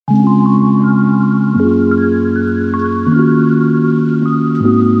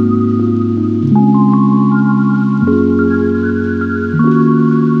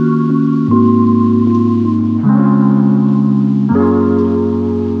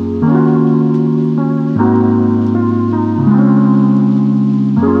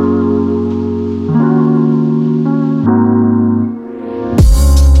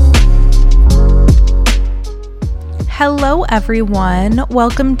everyone.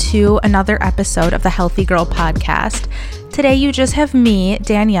 Welcome to another episode of the Healthy Girl Podcast. Today you just have me,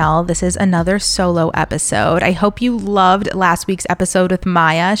 Danielle. This is another solo episode. I hope you loved last week's episode with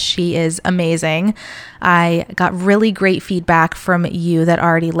Maya. She is amazing. I got really great feedback from you that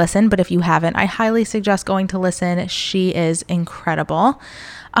already listened, but if you haven't, I highly suggest going to listen. She is incredible.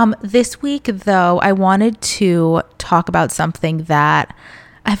 This week, though, I wanted to talk about something that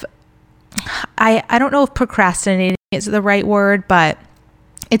I don't know if procrastinating is the right word, but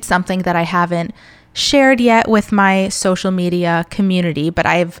it's something that I haven't shared yet with my social media community, but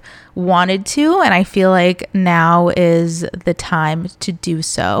I've wanted to, and I feel like now is the time to do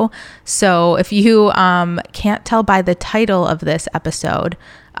so. So if you can't tell by the title of this episode,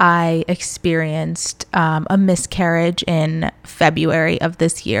 I experienced a miscarriage in February of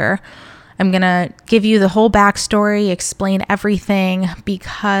this year. I'm going to give you the whole backstory, explain everything,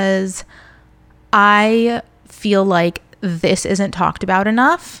 because I feel like this isn't talked about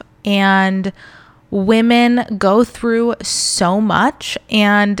enough, and women go through so much,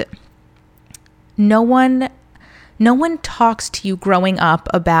 and no one talks to you growing up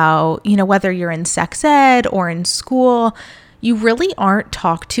about, whether you're in sex ed or in school, you really aren't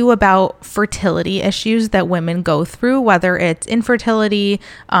talked to about fertility issues that women go through, whether it's infertility,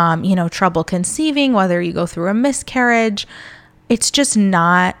 trouble conceiving, whether you go through a miscarriage. It's just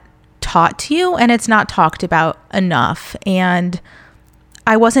not taught to you, and it's not talked about enough. And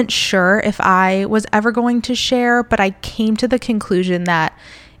I wasn't sure if I was ever going to share, but I came to the conclusion that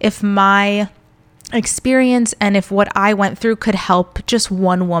if my experience and if what I went through could help just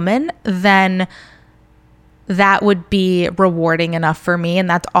one woman, then that would be rewarding enough for me, and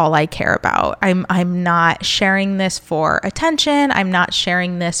that's all I care about. I'm not sharing this for attention. I'm not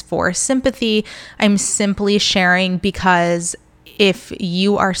sharing this for sympathy. I'm simply sharing because if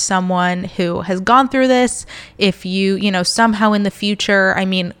you are someone who has gone through this, if you somehow in the future,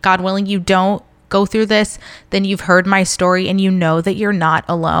 God willing, you don't go through this, then you've heard my story and you know that you're not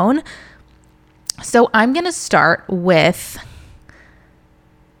alone. So I'm going to start with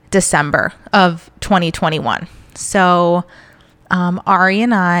December of 2021. So Ari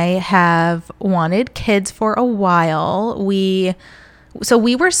and I have wanted kids for a while. We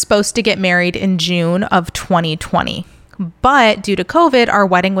were supposed to get married in June of 2020. But due to COVID, our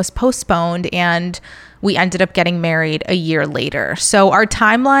wedding was postponed and we ended up getting married a year later. So our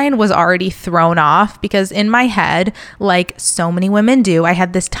timeline was already thrown off because in my head, like so many women do, I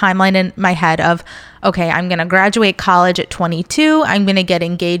had this timeline in my head of, okay, I'm going to graduate college at 22. I'm going to get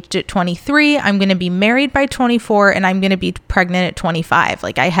engaged at 23. I'm going to be married by 24 and I'm going to be pregnant at 25.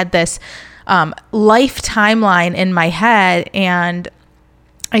 Like I had this life timeline in my head, and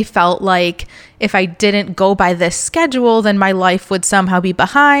I felt like if I didn't go by this schedule, then my life would somehow be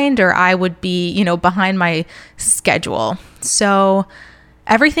behind, or I would be, behind my schedule. So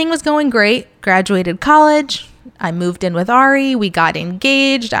everything was going great. Graduated college. I moved in with Ari. We got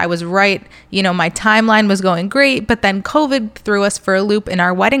engaged. I was right. My timeline was going great, but then COVID threw us for a loop and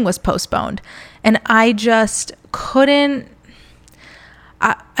our wedding was postponed. And I just couldn't,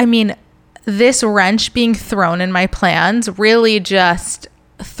 this wrench being thrown in my plans really just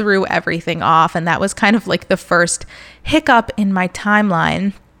threw everything off, and that was kind of like the first hiccup in my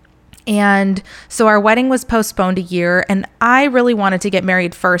timeline. And so our wedding was postponed a year, and I really wanted to get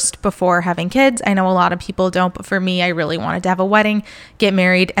married first before having kids. I know a lot of people don't, but for me, I really wanted to have a wedding, get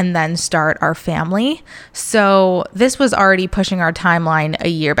married, and then start our family. So this was already pushing our timeline a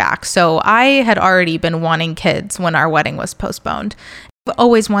year back. So I had already been wanting kids when our wedding was postponed. I've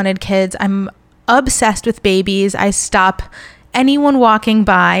always wanted kids. I'm obsessed with babies. I stop anyone walking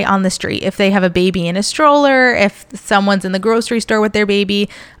by on the street, if they have a baby in a stroller, if someone's in the grocery store with their baby,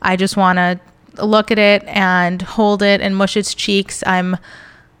 I just want to look at it and hold it and mush its cheeks. I'm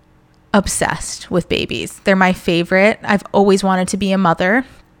obsessed with babies. They're my favorite. I've always wanted to be a mother.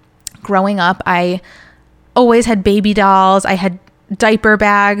 Growing up, I always had baby dolls. I had diaper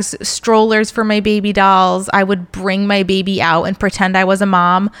bags, strollers for my baby dolls. I would bring my baby out and pretend I was a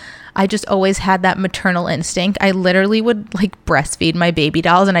mom. I just always had that maternal instinct. I literally would breastfeed my baby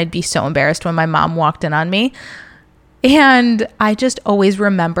dolls, and I'd be so embarrassed when my mom walked in on me. And I just always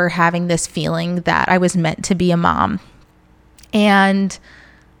remember having this feeling that I was meant to be a mom. And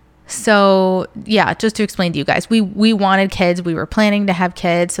so, yeah, just to explain to you guys, we wanted kids. We were planning to have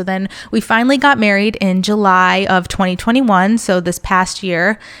kids. So then we finally got married in July of 2021, so this past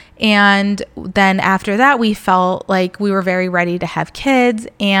year. And then after that, we felt like we were very ready to have kids.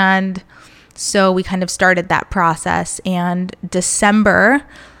 And so we kind of started that process. And December,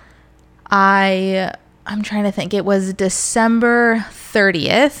 I'm trying to think, it was December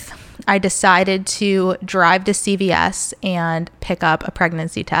 30th. I decided to drive to CVS and pick up a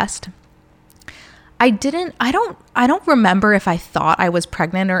pregnancy test. I don't remember if I thought I was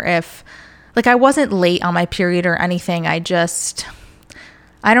pregnant or if, like, I wasn't late on my period or anything. I don't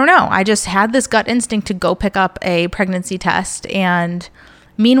know. I just had this gut instinct to go pick up a pregnancy test. And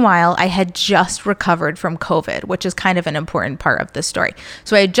meanwhile, I had just recovered from COVID, which is kind of an important part of this story.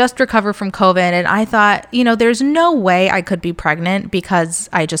 So I had just recovered from COVID and I thought, there's no way I could be pregnant because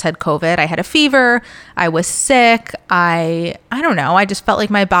I just had COVID. I had a fever. I was sick. I don't know. I just felt like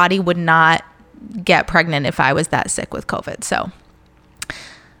my body would not get pregnant if I was that sick with COVID. So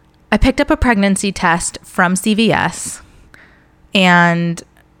I picked up a pregnancy test from CVS, and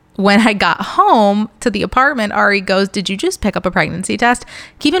when I got home to the apartment, Ari goes, "Did you just pick up a pregnancy test?"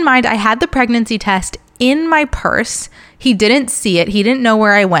 Keep in mind, I had the pregnancy test in my purse. He didn't see it. He didn't know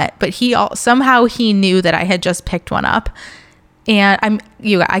where I went, but somehow he knew that I had just picked one up. And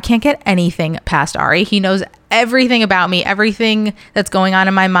I can't get anything past Ari. He knows everything about me, everything that's going on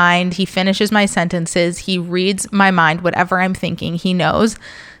in my mind. He finishes my sentences. He reads my mind, whatever I'm thinking, he knows.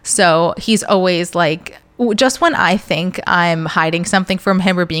 So he's always like, just when I think I'm hiding something from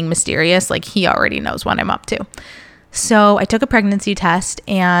him or being mysterious, like he already knows what I'm up to. So I took a pregnancy test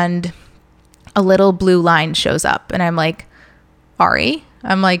and a little blue line shows up and I'm like, Ari,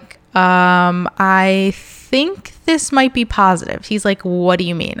 I think this might be positive. He's like, what do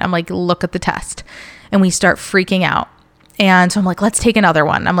you mean? I'm like, look at the test. And we start freaking out. And so I'm like, let's take another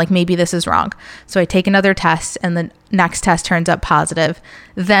one. I'm like, maybe this is wrong. So I take another test and the next test turns up positive.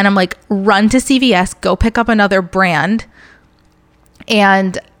 Then I'm like, run to CVS, go pick up another brand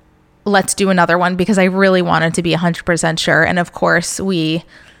and let's do another one because I really wanted to be 100% sure. And of course we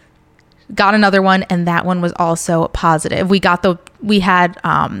got another one and that one was also positive. We had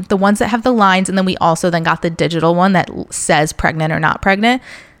the ones that have the lines, and then we also then got the digital one that says pregnant or not pregnant.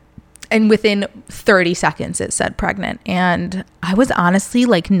 And within 30 seconds, it said pregnant. And I was honestly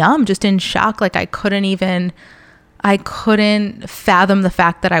like numb, just in shock. Like I couldn't fathom the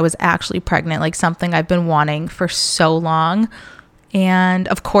fact that I was actually pregnant, like something I've been wanting for so long. And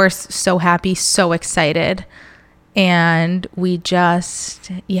of course, so happy, so excited. And we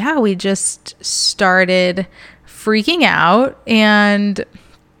just started freaking out. And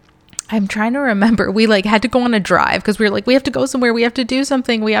I'm trying to remember, we had to go on a drive because we were like, we have to go somewhere. We have to do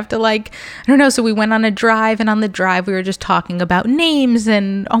something. We have to I don't know. So we went on a drive, and on the drive, we were just talking about names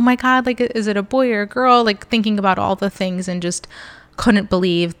and, oh my God, is it a boy or a girl? Thinking about all the things and just couldn't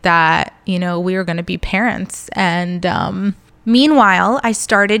believe that, we were going to be parents. And, meanwhile, I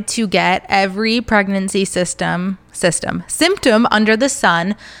started to get every pregnancy symptom under the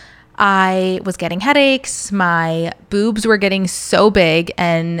sun. I was getting headaches. My boobs were getting so big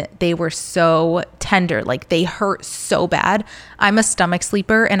and they were so tender. They hurt so bad. I'm a stomach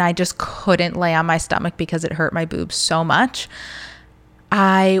sleeper and I just couldn't lay on my stomach because it hurt my boobs so much.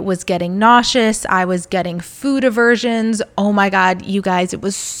 I was getting nauseous. I was getting food aversions. Oh my God, you guys, it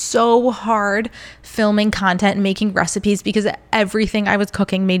was so hard filming content and making recipes because everything I was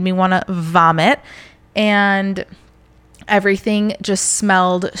cooking made me want to vomit. And everything just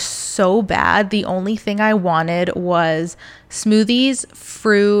smelled so bad. The only thing I wanted was smoothies,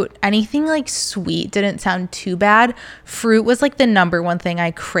 fruit, anything sweet didn't sound too bad. Fruit was the number one thing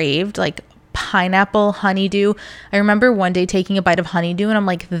I craved, pineapple, honeydew. I remember one day taking a bite of honeydew and I'm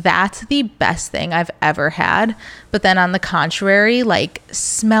like, that's the best thing I've ever had. But then on the contrary,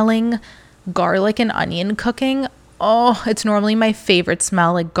 smelling garlic and onion cooking, oh, it's normally my favorite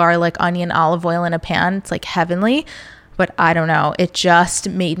smell, garlic, onion, olive oil in a pan. It's heavenly. But I don't know, it just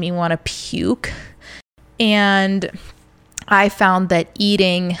made me want to puke. And I found that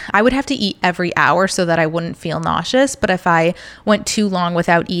I would have to eat every hour so that I wouldn't feel nauseous. But if I went too long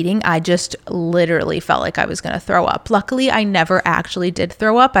without eating, I just literally felt like I was going to throw up. Luckily, I never actually did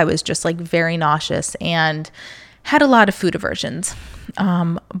throw up. I was just very nauseous and had a lot of food aversions.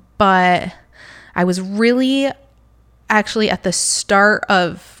 But I was really actually at the start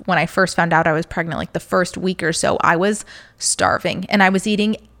of when I first found out I was pregnant, the first week or so, I was starving and I was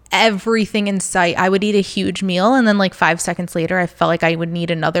eating everything in sight. I would eat a huge meal and then 5 seconds later, I felt like I would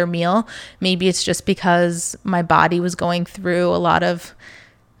need another meal. Maybe it's just because my body was going through a lot of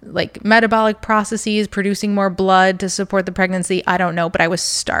metabolic processes, producing more blood to support the pregnancy. I don't know, but I was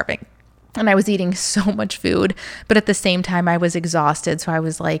starving. And I was eating so much food, but at the same time, I was exhausted. So I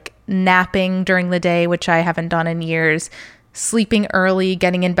was napping during the day, which I haven't done in years, sleeping early,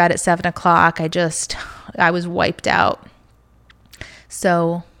 getting in bed at 7 o'clock. I was wiped out.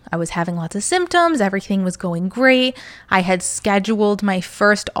 So I was having lots of symptoms. Everything was going great. I had scheduled my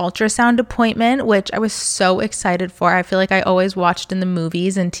first ultrasound appointment, which I was so excited for. I feel like I always watched in the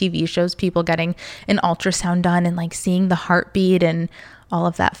movies and TV shows people getting an ultrasound done and like seeing the heartbeat and all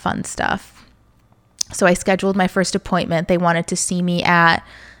of that fun stuff. So I scheduled my first appointment. They wanted to see me at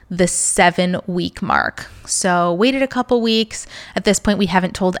the 7-week mark. So waited a couple weeks. At this point, we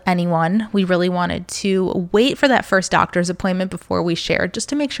haven't told anyone. We really wanted to wait for that first doctor's appointment before we shared, just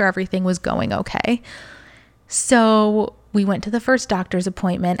to make sure everything was going okay. So we went to the first doctor's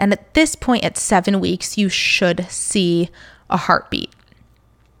appointment. And at this point, at 7 weeks, you should see a heartbeat.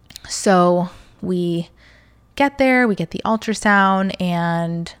 So we get there, we get the ultrasound,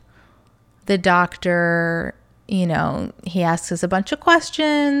 and the doctor, he asks us a bunch of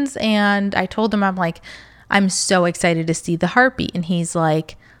questions, and I told him, I'm so excited to see the heartbeat. And he's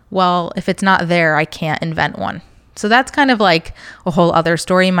like, well, if it's not there, I can't invent one. So that's kind of like a whole other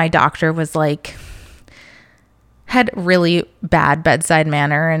story. My doctor was like, had really bad bedside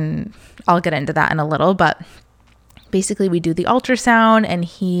manner, and I'll get into that in a little, but basically we do the ultrasound and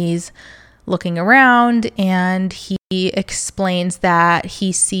he's looking around and he explains that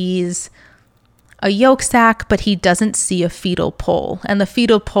he sees a yolk sac, but he doesn't see a fetal pole. And the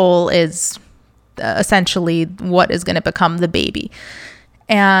fetal pole is essentially what is going to become the baby.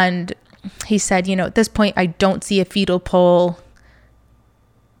 And he said, at this point, I don't see a fetal pole.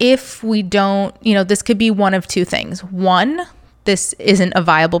 If we don't, this could be one of two things. One, this isn't a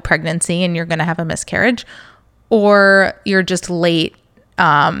viable pregnancy and you're going to have a miscarriage, or you're just late.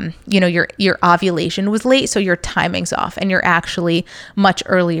 Your ovulation was late, so your timing's off and you're actually much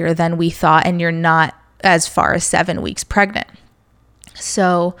earlier than we thought and you're not as far as 7 weeks pregnant.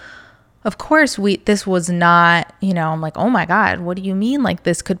 So of course this was not, I'm like, oh my God, what do you mean? Like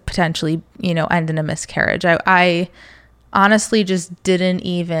this could potentially, end in a miscarriage. I honestly just didn't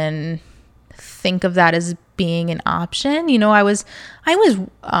even think of that as being an option. I was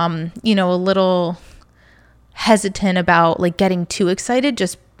a little hesitant about like getting too excited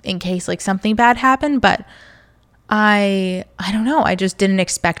just in case like something bad happened, but I don't know, I just didn't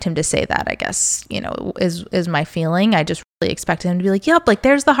expect him to say that, I guess, is my feeling. I just really expected him to be like, yep, like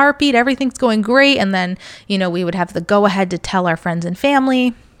there's the heartbeat, everything's going great, and then we would have the go ahead to tell our friends and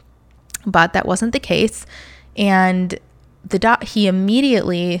family, but that wasn't the case. And he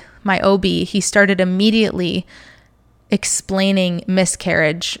immediately, my OB, he started immediately explaining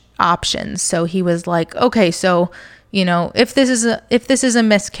miscarriage options. So he was like, okay, so if this is a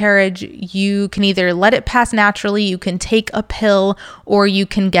miscarriage, you can either let it pass naturally, you can take a pill, or you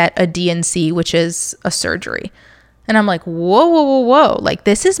can get a D&C, which is a surgery. And I'm like, whoa, like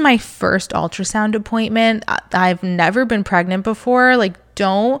this is my first ultrasound appointment. I've never been pregnant before. Like,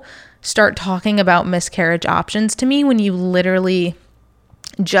 don't start talking about miscarriage options to me when you literally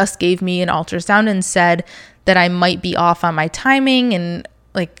just gave me an ultrasound and said that I might be off on my timing. And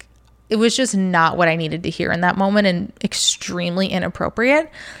like, it was just not what I needed to hear in that moment and extremely inappropriate.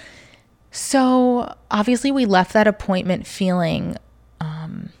 So obviously we left that appointment feeling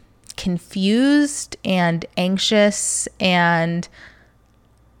confused and anxious, and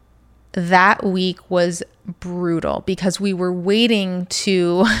that week was brutal because we were waiting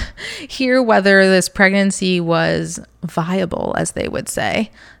to hear whether this pregnancy was viable, as they would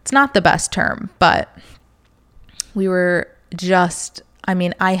say. It's not the best term, but we were just,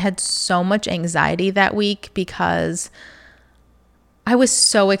 I had so much anxiety that week because I was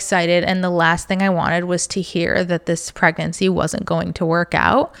so excited, and the last thing I wanted was to hear that this pregnancy wasn't going to work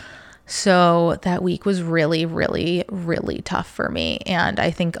out. So that week was really, really, really tough for me. And I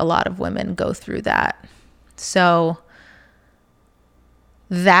think a lot of women go through that. So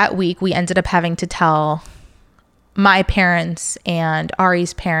that week we ended up having to tell my parents and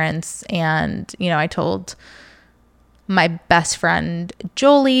Ari's parents. And, I told my best friend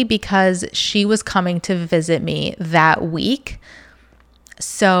Jolie because she was coming to visit me that week.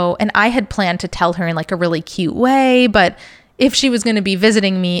 So, and I had planned to tell her in like a really cute way, but if she was going to be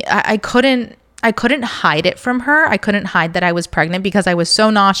visiting me, I couldn't hide it from her. I couldn't hide that I was pregnant because I was so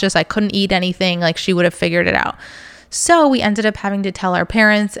nauseous. I couldn't eat anything. Like, she would have figured it out. So we ended up having to tell our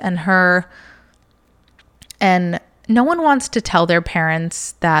parents and her, and no one wants to tell their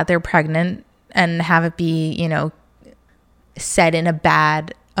parents that they're pregnant and have it be, said in a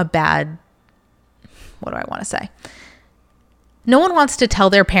bad, what do I want to say? No one wants to tell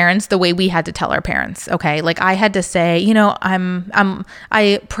their parents the way we had to tell our parents. Okay. Like, I had to say,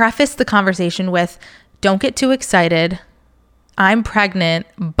 I prefaced the conversation with, don't get too excited. I'm pregnant,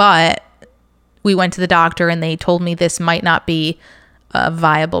 but we went to the doctor and they told me this might not be a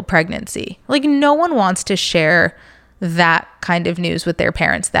viable pregnancy. Like, no one wants to share that kind of news with their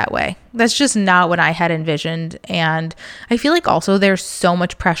parents that way. That's just not what I had envisioned. And I feel like also there's so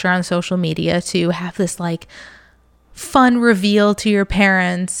much pressure on social media to have this like fun reveal to your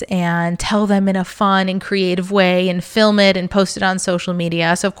parents and tell them in a fun and creative way and film it and post it on social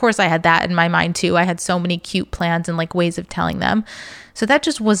media. So of course I had that in my mind too. I had so many cute plans and like ways of telling them. So that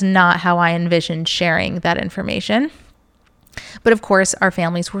just was not how I envisioned sharing that information. But of course, our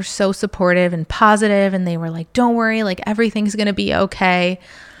families were so supportive and positive, and they were like, don't worry, like everything's going to be okay.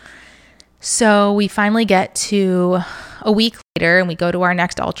 So we finally get to a week later and we go to our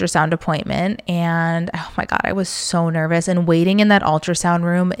next ultrasound appointment. And oh my God, I was so nervous. And waiting in that ultrasound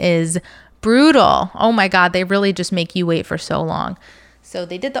room is brutal. Oh my God, they really just make you wait for so long. So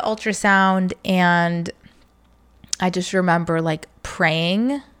they did the ultrasound and I just remember like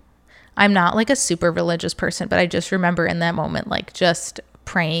praying. I'm not like a super religious person, but I just remember in that moment, like just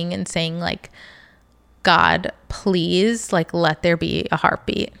praying and saying like, God, please, like let there be a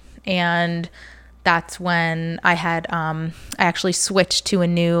heartbeat. And that's when I actually switched to a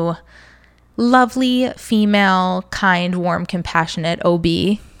new lovely female, kind, warm, compassionate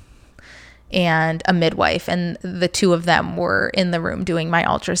OB and a midwife. And the two of them were in the room doing my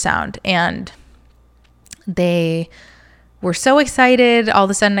ultrasound, and they were so excited. All of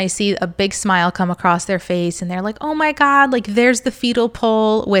a sudden I see a big smile come across their face and they're like, oh my God, like there's the fetal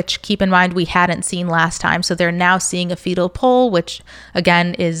pole, which keep in mind we hadn't seen last time. So they're now seeing a fetal pole, which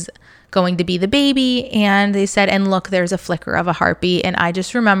again is going to be the baby. And they said, and look, there's a flicker of a heartbeat. And I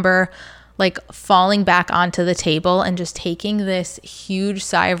just remember like falling back onto the table and just taking this huge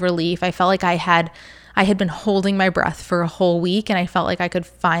sigh of relief. I felt like I had been holding my breath for a whole week, and I felt like I could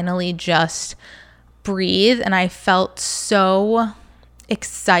finally just breathe. And I felt so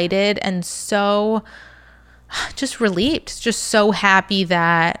excited and so just relieved, just so happy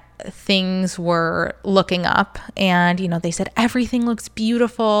that things were looking up. And they said everything looks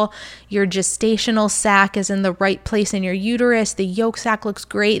beautiful, your gestational sac is in the right place in your uterus, the yolk sac looks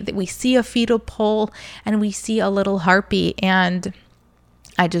great, that we see a fetal pole and we see a little heartbeat. And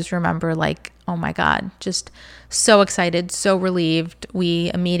I just remember like, oh my God, just so excited, so relieved.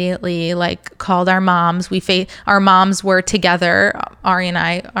 We immediately like called our moms. Our moms were together. Ari and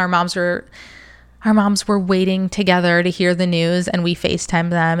I, our moms were waiting together to hear the news, and we FaceTimed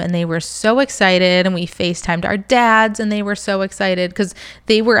them and they were so excited. And we FaceTimed our dads and they were so excited because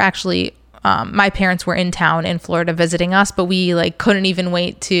they were actually, my parents were in town in Florida visiting us, but we like couldn't even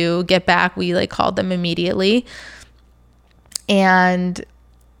wait to get back. We like called them immediately. And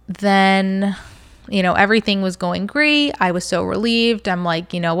then, everything was going great. I was so relieved. I'm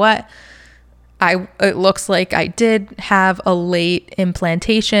like, you know what? It looks like I did have a late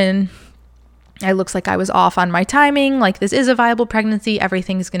implantation. It looks like I was off on my timing. Like this is a viable pregnancy.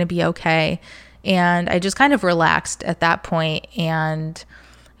 Everything's going to be okay. And I just kind of relaxed at that point and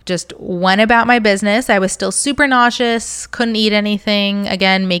just went about my business. I was still super nauseous, couldn't eat anything.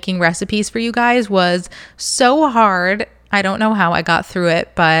 Again, making recipes for you guys was so hard. I don't know how I got through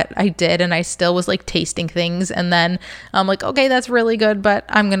it, but I did. And I still was like tasting things. And then I'm like, okay, that's really good, but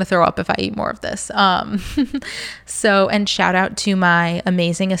I'm going to throw up if I eat more of this. And shout out to my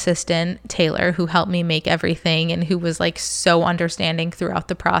amazing assistant, Taylor, who helped me make everything and who was like so understanding throughout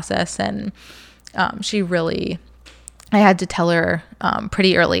the process. And I had to tell her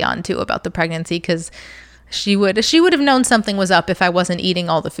pretty early on too about the pregnancy, because she would have known something was up if I wasn't eating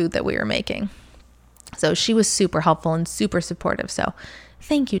all the food that we were making. So she was super helpful and super supportive. So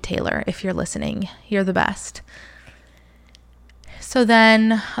thank you, Taylor, if you're listening. You're the best. So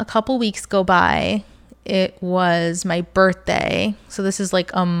then a couple weeks go by. It was my birthday. So this is like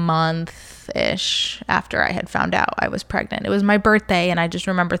a month-ish after I had found out I was pregnant. It was my birthday, and I just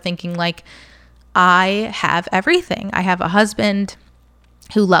remember thinking like, I have everything. I have a husband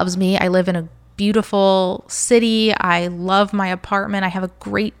who loves me. I live in a beautiful city. I love my apartment. I have a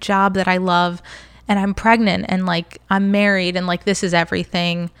great job that I love. And I'm pregnant and like I'm married, and like this is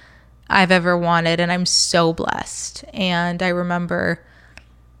everything I've ever wanted, and I'm so blessed. And I remember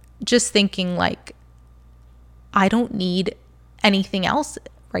just thinking like, I don't need anything else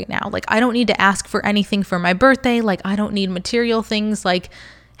right now. Like I don't need to ask for anything for my birthday. Like I don't need material things. Like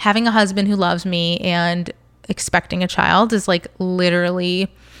having a husband who loves me and expecting a child is like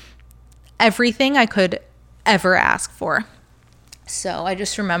literally everything I could ever ask for. So I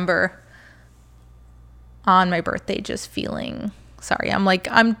just remember on my birthday just feeling sorry.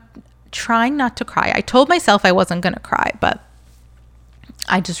 I'm trying not to cry. I told myself I wasn't going to cry, but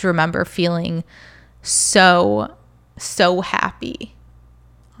I just remember feeling so happy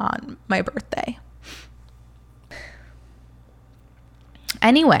on my birthday.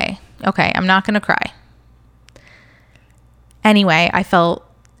 Anyway, okay, I'm not going to cry. Anyway, I felt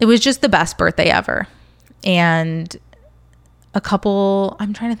it was just the best birthday ever. And a couple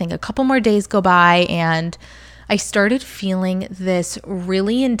more days go by and I started feeling this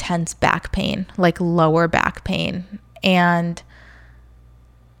really intense back pain, like lower back pain. And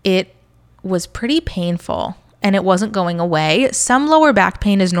it was pretty painful and it wasn't going away. Some lower back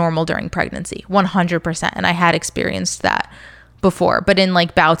pain is normal during pregnancy, 100%. And I had experienced that before, but in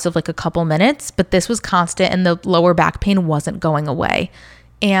like bouts of like a couple minutes. But this was constant and the lower back pain wasn't going away.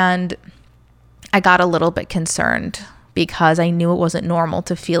 And I got a little bit concerned because I knew it wasn't normal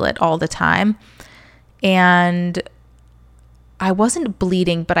to feel it all the time. And I wasn't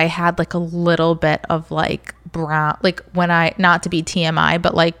bleeding, but I had like a little bit of like brown, like when I, not to be TMI,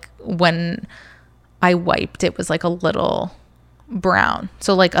 but like when I wiped, it was like a little brown.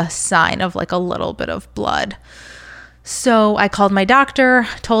 So like a sign of like a little bit of blood. So I called my doctor,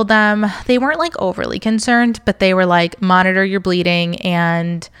 told them. They weren't like overly concerned, but they were like, monitor your bleeding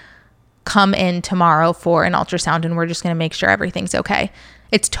and come in tomorrow for an ultrasound and we're just going to make sure everything's okay.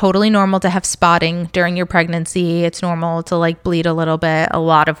 It's totally normal to have spotting during your pregnancy. It's normal to like bleed a little bit. A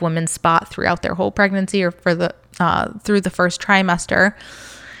lot of women spot throughout their whole pregnancy or for the through the first trimester.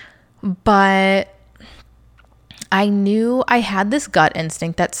 But I knew I had this gut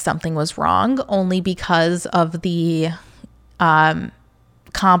instinct that something was wrong only because of the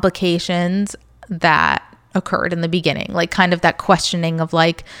complications that occurred in the beginning, like kind of that questioning of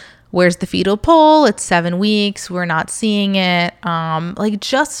like, where's the fetal pole? It's 7 weeks. We're not seeing it. Like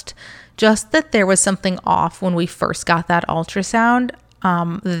just that there was something off when we first got that ultrasound.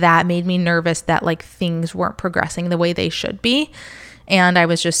 That made me nervous that like things weren't progressing the way they should be. And I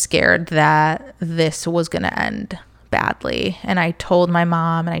was just scared that this was going to end badly. And I told my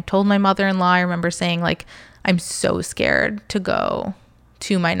mom and I told my mother-in-law. I remember saying like, I'm so scared to go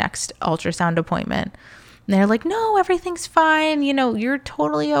to my next ultrasound appointment. And they're like, no, everything's fine. You know, you're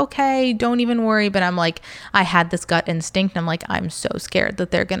totally okay. Don't even worry. But I'm like, I had this gut instinct. I'm like, I'm so scared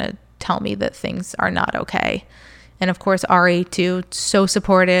that they're going to tell me that things are not okay. And of course, Ari too, so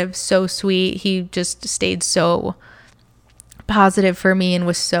supportive, so sweet. He just stayed so positive for me and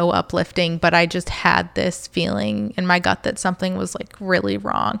was so uplifting. But I just had this feeling in my gut that something was like really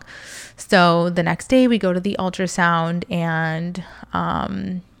wrong. So the next day we go to the ultrasound and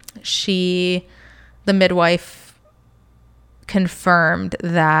the midwife confirmed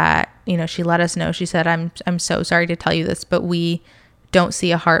that, you know, she let us know. She said, I'm so sorry to tell you this, but we don't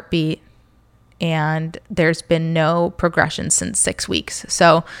see a heartbeat and there's been no progression since 6 weeks.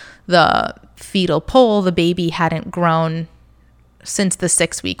 So the fetal pole, the baby hadn't grown since the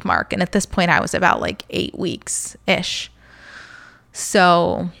 6 week mark. And at this point I was about like 8 weeks ish.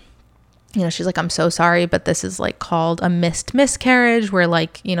 So, you know, she's like, I'm so sorry, but this is like called a missed miscarriage where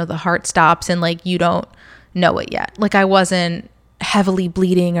like, you know, the heart stops and like you don't know it yet. Like I wasn't heavily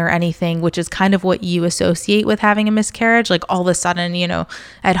bleeding or anything, which is kind of what you associate with having a miscarriage. Like all of a sudden, you know,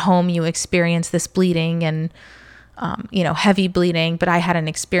 at home you experience this bleeding and, you know, heavy bleeding, but I hadn't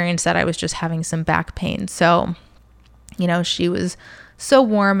experienced that. I was just having some back pain. So, you know, she was so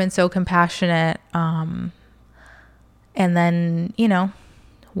warm and so compassionate. And then, you know,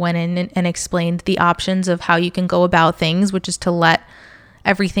 went in and explained the options of how you can go about things, which is to let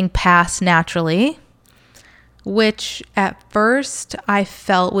everything pass naturally, which at first I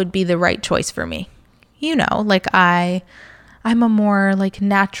felt would be the right choice for me. You know, like I'm a more like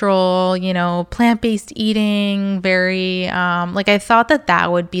natural, you know, plant-based eating, very, like I thought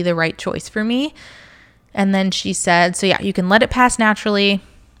that would be the right choice for me. And then she said, so yeah, you can let it pass naturally.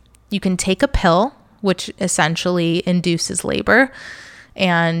 You can take a pill, which essentially induces labor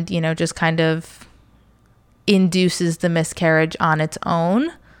and, you know, just kind of induces the miscarriage on its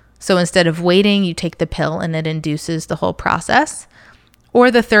own. So instead of waiting, you take the pill and it induces the whole process. Or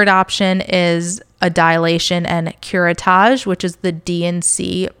the third option is a dilation and curettage, which is the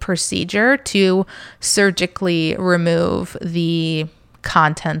D&C procedure to surgically remove the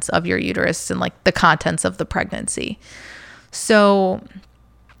contents of your uterus and like the contents of the pregnancy. So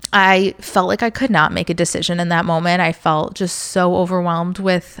I felt like I could not make a decision in that moment. I felt just so overwhelmed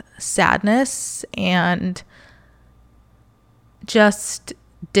with sadness and just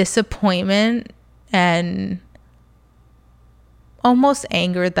disappointment and almost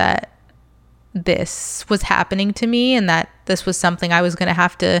anger that this was happening to me and that this was something I was going to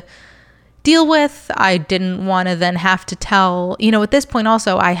have to deal with. I didn't want to then have to tell, you know, at this point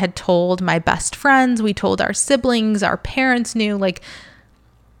also I had told my best friends, we told our siblings, our parents knew, like,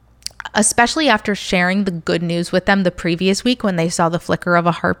 especially after sharing the good news with them the previous week when they saw the flicker of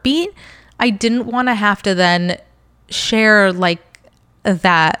a heartbeat, I didn't want to have to then share like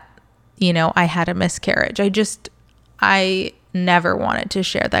that, you know, I had a miscarriage. I never wanted to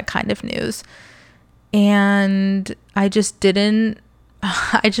share that kind of news. And I just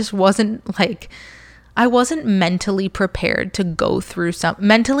wasn't like, I wasn't mentally prepared to go through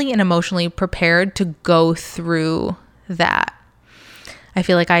mentally and emotionally prepared to go through that. I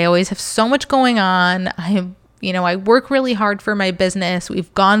feel like I always have so much going on. I work really hard for my business.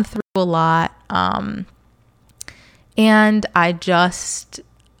 We've gone through a lot. And I just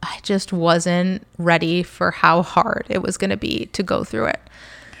wasn't ready for how hard it was going to be to go through it.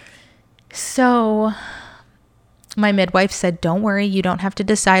 So my midwife said, don't worry, you don't have to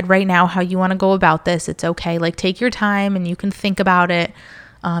decide right now how you want to go about this. It's okay. Like, take your time and you can think about it.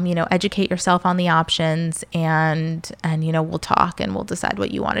 Educate yourself on the options and we'll talk and we'll decide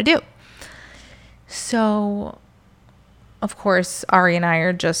what you want to do. So, of course, Ari and I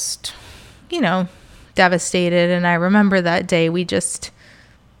are just, devastated. And I remember that day we just,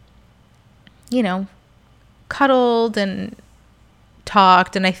 cuddled and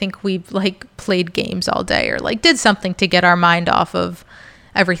talked. And I think we played games all day or did something to get our mind off of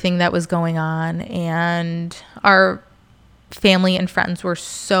everything that was going on. And our family and friends were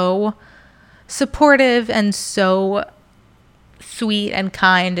so supportive and so sweet and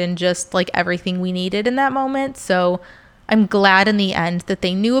kind and just everything we needed in that moment. So I'm glad in the end that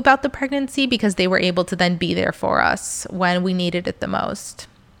they knew about the pregnancy because they were able to then be there for us when we needed it the most.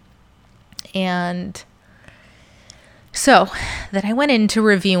 And so then I went into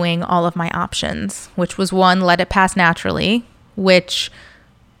reviewing all of my options, which was one, let it pass naturally, which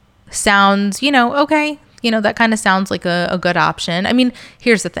sounds, okay. That kind of sounds like a good option. I mean,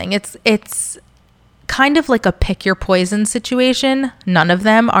 here's the thing. It's kind of like a pick your poison situation. None of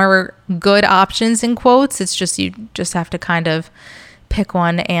them are good options in quotes. It's just, you just have to kind of pick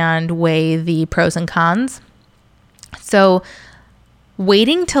one and weigh the pros and cons. So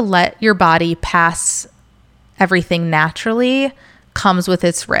waiting to let your body pass everything naturally comes with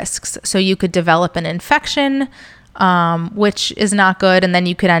its risks. So you could develop an infection, which is not good. And then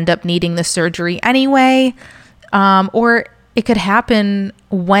you could end up needing the surgery anyway. Or it could happen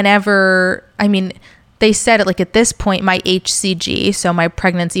whenever, they said at this point, my HCG, so my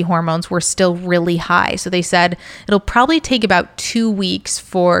pregnancy hormones, were still really high. So they said it'll probably take about 2 weeks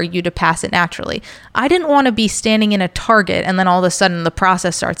for you to pass it naturally. I didn't want to be standing in a Target and then all of a sudden the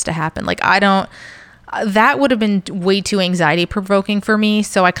process starts to happen. That would have been way too anxiety provoking for me.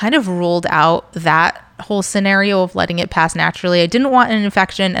 So I kind of ruled out that whole scenario of letting it pass naturally. I didn't want an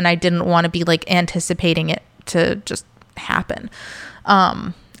infection and I didn't want to be anticipating it to just happen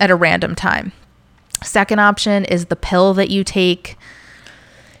at a random time. Second option is the pill that you take.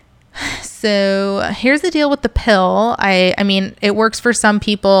 So here's the deal with the pill. I mean, it works for some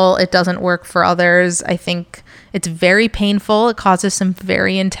people. It doesn't work for others. I think it's very painful. It causes some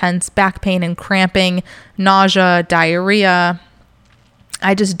very intense back pain and cramping, nausea, diarrhea.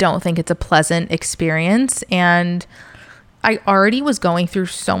 I just don't think it's a pleasant experience. And I already was going through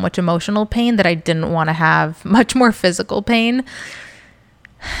so much emotional pain that I didn't want to have much more physical pain.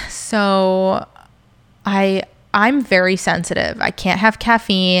 So I'm very sensitive. I can't have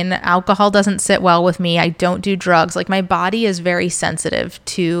caffeine. Alcohol doesn't sit well with me. I don't do drugs. My body is very sensitive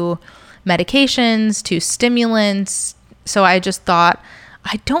to medications, to stimulants. So I just thought,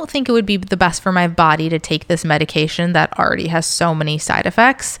 I don't think it would be the best for my body to take this medication that already has so many side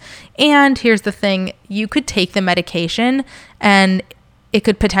effects. And here's the thing, you could take the medication and it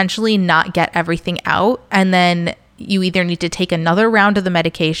could potentially not get everything out. And then you either need to take another round of the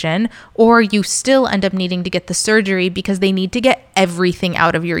medication or you still end up needing to get the surgery because they need to get everything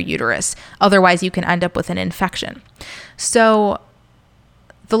out of your uterus. Otherwise, you can end up with an infection. So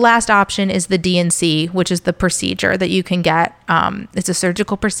the last option is the D&C, which is the procedure that you can get. It's a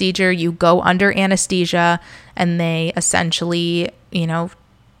surgical procedure. You go under anesthesia and they essentially,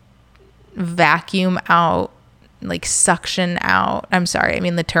 vacuum out, suction out. I'm sorry.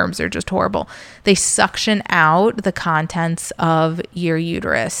 The terms are just horrible. They suction out the contents of your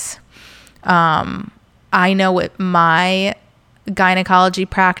uterus. I know at my gynecology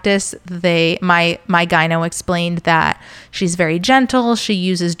practice, my gyno explained that she's very gentle. She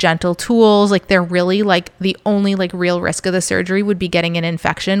uses gentle tools. They're really the only real risk of the surgery would be getting an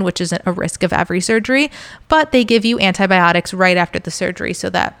infection, which isn't a risk of every surgery, but they give you antibiotics right after the surgery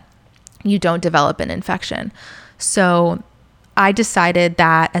so that you don't develop an infection. So I decided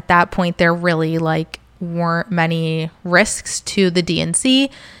that at that point, there really weren't many risks to the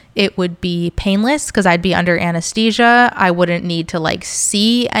D&C. It would be painless because I'd be under anesthesia. I wouldn't need to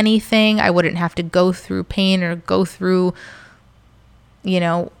see anything. I wouldn't have to go through pain or go through,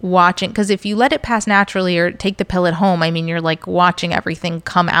 watching. Because if you let it pass naturally or take the pill at home, you're watching everything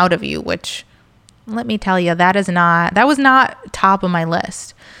come out of you, which let me tell you, that was not top of my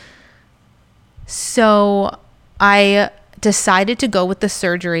list. So I decided to go with the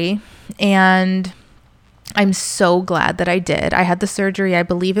surgery, and I'm so glad that I did. I had the surgery, I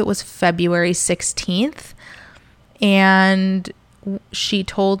believe it was February 16th. And she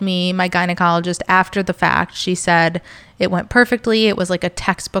told me, my gynecologist, after the fact, she said it went perfectly. It was like a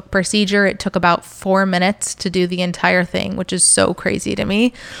textbook procedure. It took about 4 minutes to do the entire thing, which is so crazy to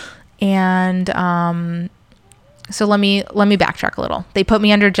me. And so let me backtrack a little. They put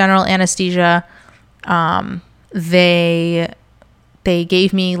me under general anesthesia. They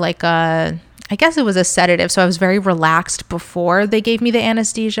gave me like I guess it was a sedative. So I was very relaxed before they gave me the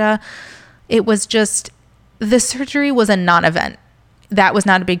anesthesia. It was just, the surgery was a non-event. That was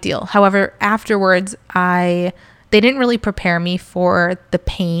not a big deal. However, afterwards, they didn't really prepare me for the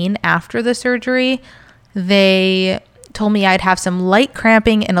pain after the surgery. They told me I'd have some light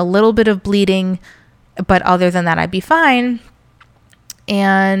cramping and a little bit of bleeding, but other than that, I'd be fine.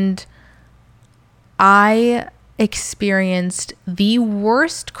 And I experienced the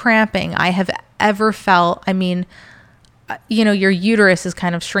worst cramping I have ever felt. I mean, you know, your uterus is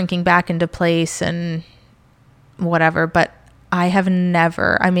kind of shrinking back into place and whatever, but I have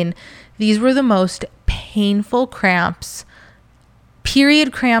never, I mean, these were the most painful cramps,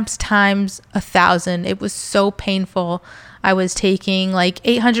 period cramps times 1,000. It was so painful. I was taking like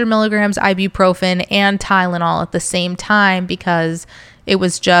 800 milligrams ibuprofen and Tylenol at the same time because it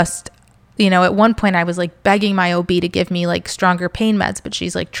was just, you know, at one point I was like begging my OB to give me like stronger pain meds, but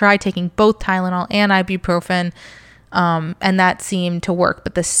she's like, try taking both Tylenol and ibuprofen. And that seemed to work.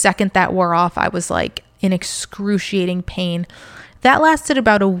 But the second that wore off, I was like in excruciating pain. That lasted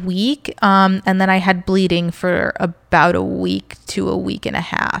about a week. And then I had bleeding for about a week to a week and a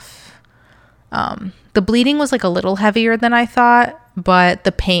half. The bleeding was like a little heavier than I thought, but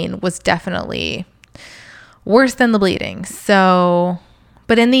the pain was definitely worse than the bleeding. So,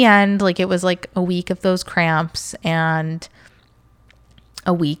 but in the end, like it was like a week of those cramps and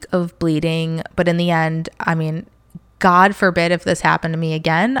a week of bleeding. But in the end, I mean, God forbid if this happened to me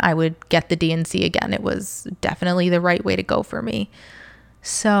again, I would get the D&C again. It was definitely the right way to go for me.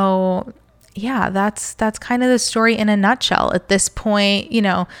 So yeah, that's kind of the story in a nutshell. At this point, you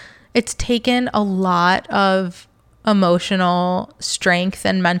know, it's taken a lot of emotional strength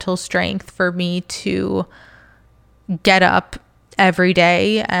and mental strength for me to get up every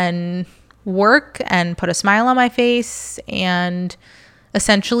day and work and put a smile on my face and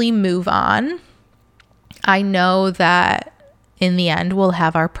essentially move on. I know that in the end, we'll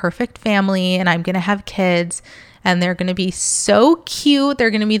have our perfect family and I'm going to have kids and they're going to be so cute. They're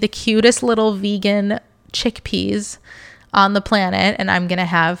going to be the cutest little vegan chickpeas on the planet and I'm going to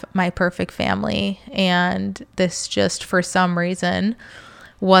have my perfect family. And this just for some reason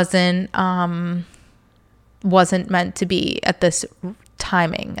wasn't meant to be at this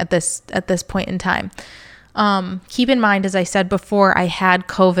timing, at this point in time. Keep in mind, as I said before, I had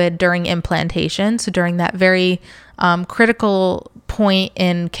COVID during implantation. So during that very critical point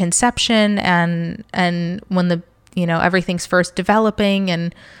in conception and when the, you know, everything's first developing,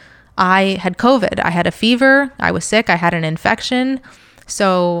 and I had COVID. I had a fever. I was sick. I had an infection.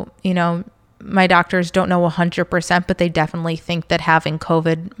 So, you know, my doctors don't know 100%, but they definitely think that having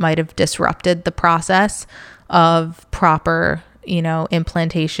COVID might have disrupted the process of proper, you know,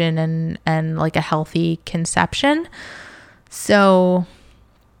 implantation and like a healthy conception. So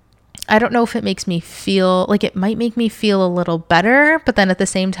I don't know if it makes me feel like, it might make me feel a little better, but then at the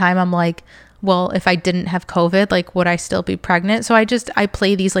same time, I'm like, well, if I didn't have COVID, like, would I still be pregnant? So I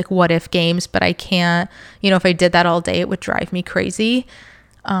play these like what if games, but I can't, you know, if I did that all day, it would drive me crazy.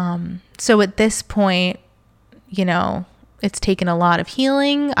 So at this point, you know, it's taken a lot of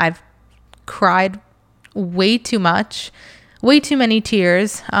healing. I've cried way too much, way too many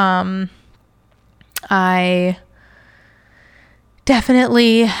tears. I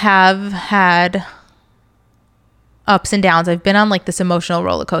definitely have had ups and downs. I've been on like this emotional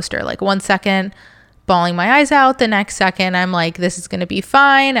roller coaster, like 1 second bawling my eyes out, the next second I'm like, this is going to be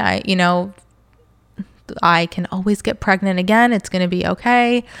fine. I can always get pregnant again. It's going to be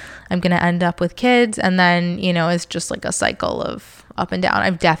okay. I'm going to end up with kids. And then, you know, it's just like a cycle of up and down.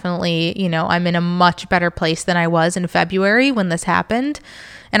 I've definitely, you know, I'm in a much better place than I was in February when this happened.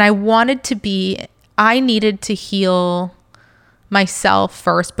 And I needed to heal myself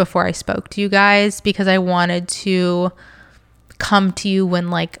first before I spoke to you guys, because I wanted to come to you when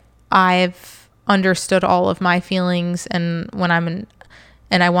like I've understood all of my feelings and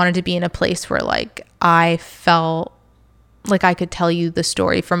and I wanted to be in a place where like I felt like I could tell you the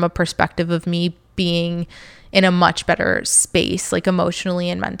story from a perspective of me being in a much better space, like emotionally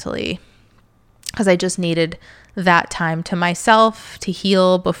and mentally. because I just needed that time to myself to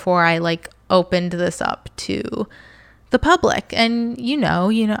heal before I like opened this up to the public. And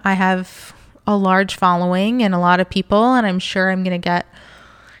I have a large following and a lot of people, and I'm sure I'm going to get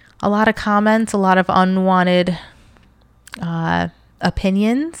a lot of comments, a lot of unwanted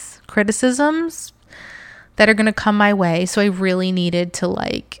opinions, criticisms that are going to come my way. So I really needed to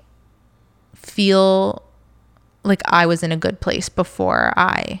like feel like I was in a good place before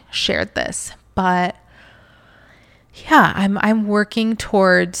I shared this. But yeah, I'm working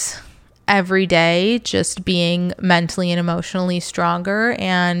towards every day just being mentally and emotionally stronger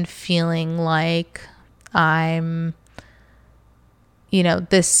and feeling like I'm,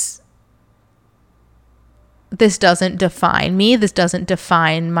 this doesn't define me. This doesn't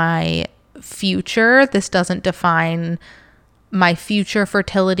define my future. This doesn't define my future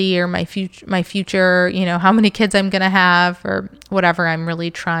fertility or my future, how many kids I'm going to have or whatever. I'm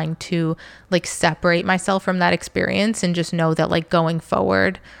really trying to like separate myself from that experience and just know that like going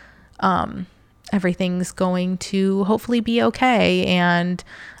forward, everything's going to hopefully be okay. And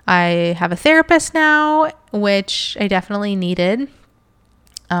I have a therapist now, which I definitely needed.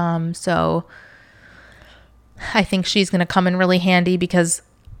 So I think she's going to come in really handy because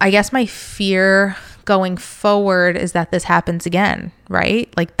I guess my fear going forward is that this happens again,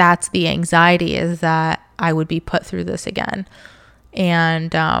 right? Like that's the anxiety, is that I would be put through this again.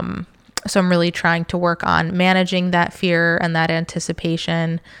 And so I'm really trying to work on managing that fear and that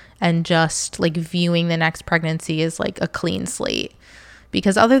anticipation and just like viewing the next pregnancy as like a clean slate.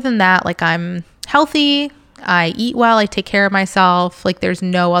 Because other than that, like I'm healthy, I eat well, I take care of myself. Like there's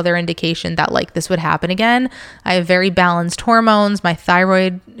no other indication that like this would happen again. I have very balanced hormones. My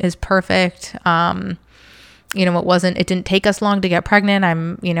thyroid is perfect. It didn't take us long to get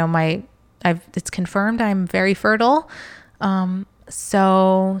pregnant. It's confirmed I'm very fertile.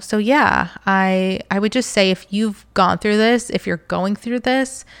 So yeah, I would just say if you've gone through this, if you're going through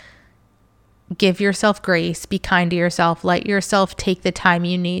this, give yourself grace, be kind to yourself, let yourself take the time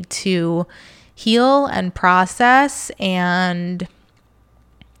you need to heal and process. And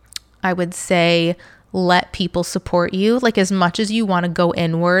I would say let people support you. Like as much as you want to go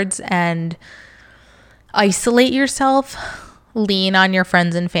inwards and isolate yourself, lean on your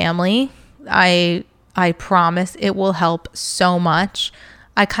friends and family. I promise it will help so much.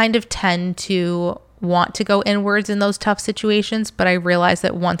 I kind of tend to want to go inwards in those tough situations, but I realize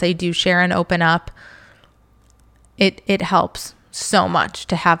that once I do share and open up, it helps so much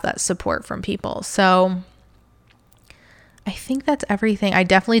to have that support from people. So I think that's everything. I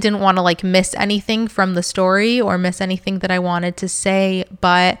definitely didn't want to like miss anything from the story or miss anything that I wanted to say.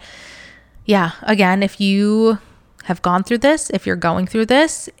 But yeah, again, if you have gone through this, if you're going through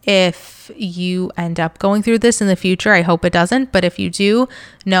this, if you end up going through this in the future, I hope it doesn't. But if you do,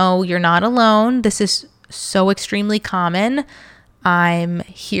 no, you're not alone. This is so extremely common. I'm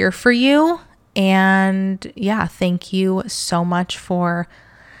here for you. And yeah, thank you so much for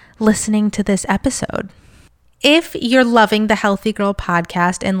listening to this episode. If you're loving the Healthy Girl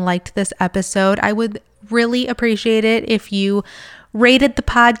podcast and liked this episode, I would really appreciate it if you rated the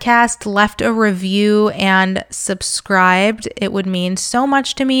podcast, left a review, and subscribed. It would mean so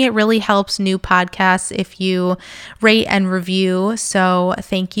much to me. It really helps new podcasts if you rate and review. So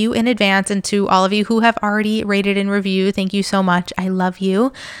thank you in advance. And to all of you who have already rated and reviewed, thank you so much. I love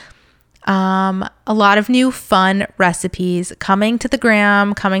you. A lot of new fun recipes coming to the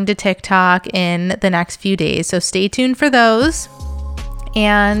gram, coming to TikTok in the next few days. So stay tuned for those.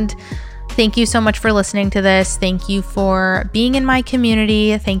 And thank you so much for listening to this. Thank you for being in my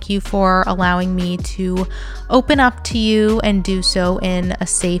community. Thank you for allowing me to open up to you and do so in a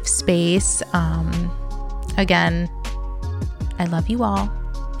safe space. Again, I love you all.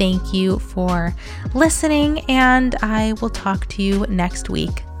 Thank you for listening, and I will talk to you next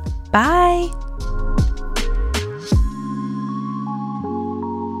week. Bye.